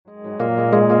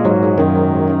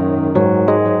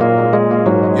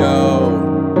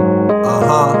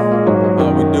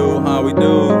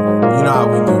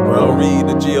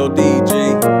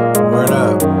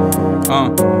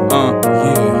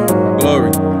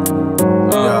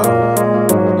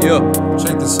Yup.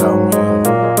 Check this out, man.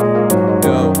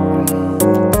 Yo.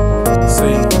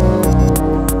 See,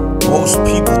 most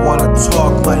people want to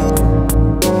talk like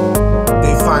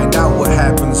they find out what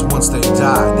happens once they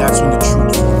die. That's when the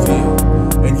truth is revealed.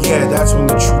 And yeah, that's when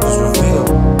the truth is revealed.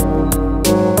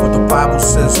 But the Bible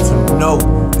says to know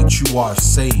that you are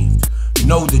saved.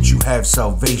 Know that you have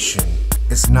salvation.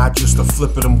 It's not just a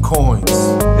flip of them coins.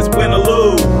 It's win or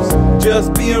lose.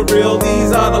 Just being real,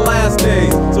 these are the last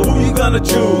days. So who you gonna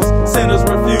choose? Sinners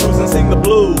refuse and sing the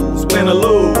blues. Win or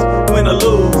lose, win or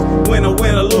lose, win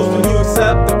or lose. When you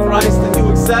accept the Christ, then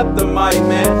you accept the might,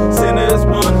 man. Sinner is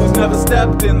one who's never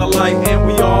stepped in the light, and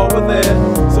we all were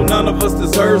there. So none of us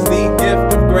deserves the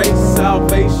gift of grace,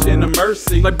 salvation, and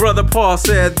mercy. Like Brother Paul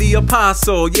said, the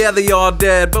apostle, yeah, they all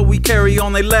dead, but we carry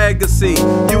on their legacy.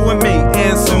 You and me,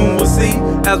 and soon we'll see,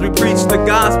 as we preach the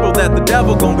gospel, that the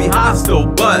devil gon' be hostile.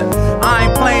 But I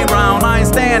ain't playing around, I ain't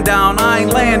stand down, I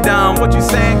ain't laying down. What you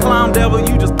saying, clown devil,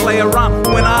 you just play around.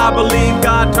 When I believe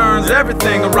God turns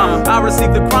everything around, I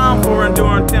receive the crown for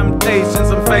enduring temptations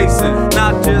I'm facing.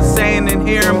 Not just saying and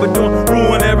hearing, but doing,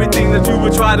 ruin everything that you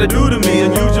would try to do to me.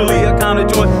 And usually I count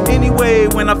it joy anyway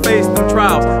when I face them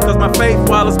trials, cause my faith,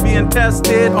 while it's being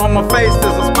tested, on my face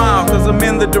there's a smile, cause I'm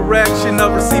in the direction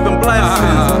of receiving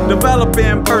blessings.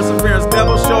 Developing perseverance,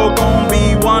 devil show gon'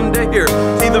 be one to hear.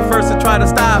 He the first to try to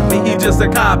stop me, he just a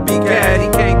copycat. He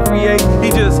can't create,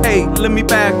 he just hate. Let me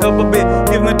back up a bit,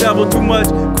 giving the devil too much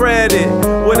credit.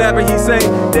 Whatever he say,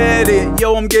 dead it.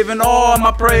 Yo, I'm giving all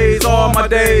my praise, all my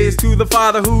days to the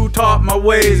Father who taught my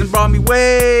ways and brought me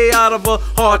way out of a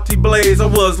haughty blaze. I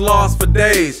was lost for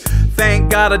days.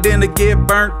 Thank God I didn't get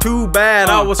burnt too bad.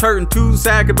 I was hurting too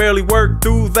sad, could barely work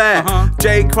through that.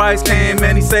 J. Christ came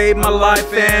and he saved my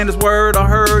life, and his word I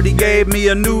heard, he gave me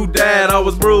a new dad. I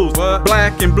was bruised,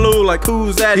 black and blue, like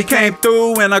who's that? He came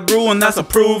through and I grew, and that's a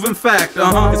proven fact.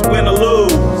 It's win or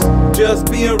lose.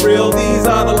 Just being real, these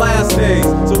are the last days.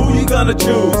 So who you gonna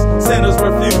choose? Sinners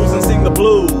refuse and sing the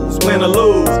blues. Win or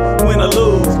lose, win or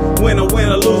lose, win or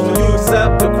lose. When you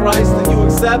accept the Christ, then you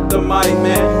accept the might,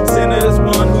 man. Sinner is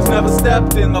one who's never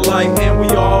stepped in the light, and we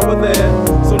all were there.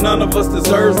 So none of us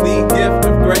deserves the gift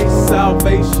of grace,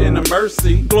 salvation, and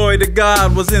mercy. Glory to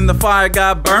God, was in the fire,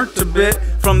 got burnt a bit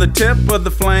from the tip of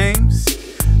the flames.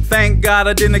 Thank God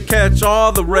I didn't catch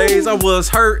all the rays. I was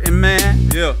hurting, man.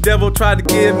 Devil tried to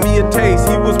give me a taste.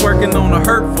 He was working on a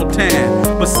hurtful tan.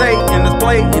 But Satan is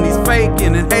blatant, he's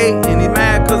faking and hating. He's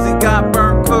mad cause he got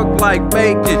burnt, cooked like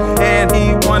bacon, and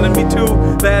he wanted me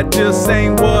to. That just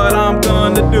ain't what I'm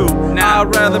gonna do. Now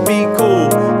I'd rather be cool,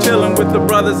 chilling with the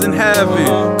brothers in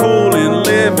heaven, coolin',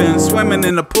 living, swimming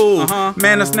in the pool.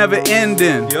 Man, it's never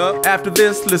ending. After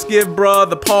this, let's give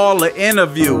Brother Paul an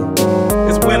interview.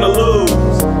 It's win or lose.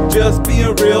 Just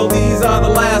being real, these are the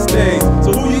last days.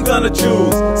 So who you gonna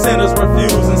choose? Sinners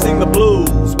refuse and sing the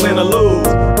blues. Win or lose,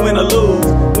 win or lose,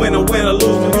 win or lose.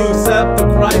 When you accept the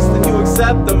Christ, then you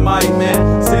accept the might,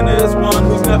 man. Sinner is one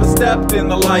who's never stepped in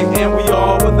the light, and we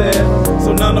all were there.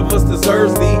 So none of us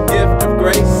deserves the gift of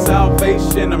grace,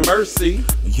 salvation, and mercy.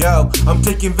 Yo, I'm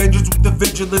taking vengeance with the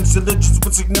vigilance, diligence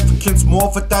with significance,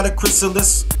 more without a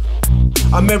chrysalis.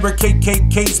 I'm Eric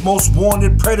KKK's most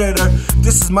wanted predator.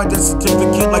 This is my death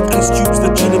certificate, like Ice Cube's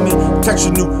legitimate.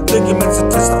 Protection, new ligaments, a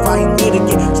testifying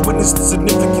litigant. Witness the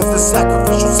significance, the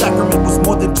sacrificial sacrament was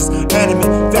more than just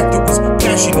adamant. In fact, it was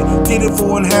passionate. Did it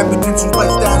for inhabitants whose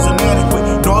lifestyles inadequate.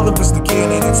 And all of us the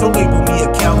candidates, so label me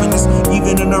a Calvinist,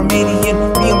 even an Armenian.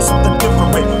 Me, I'm something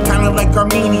different, kinda like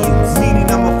Armenians. Meaning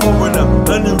I'm a foreigner,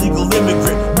 an illegal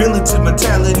immigrant. Militant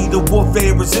mentality, the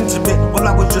warfare is intimate. Well,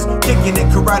 I was just kicking it,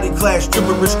 karate clash,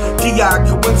 gibberish, chaotic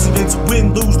coincidence.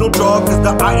 Win, lose, no draw, cause the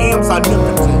I am's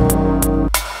omnipotent.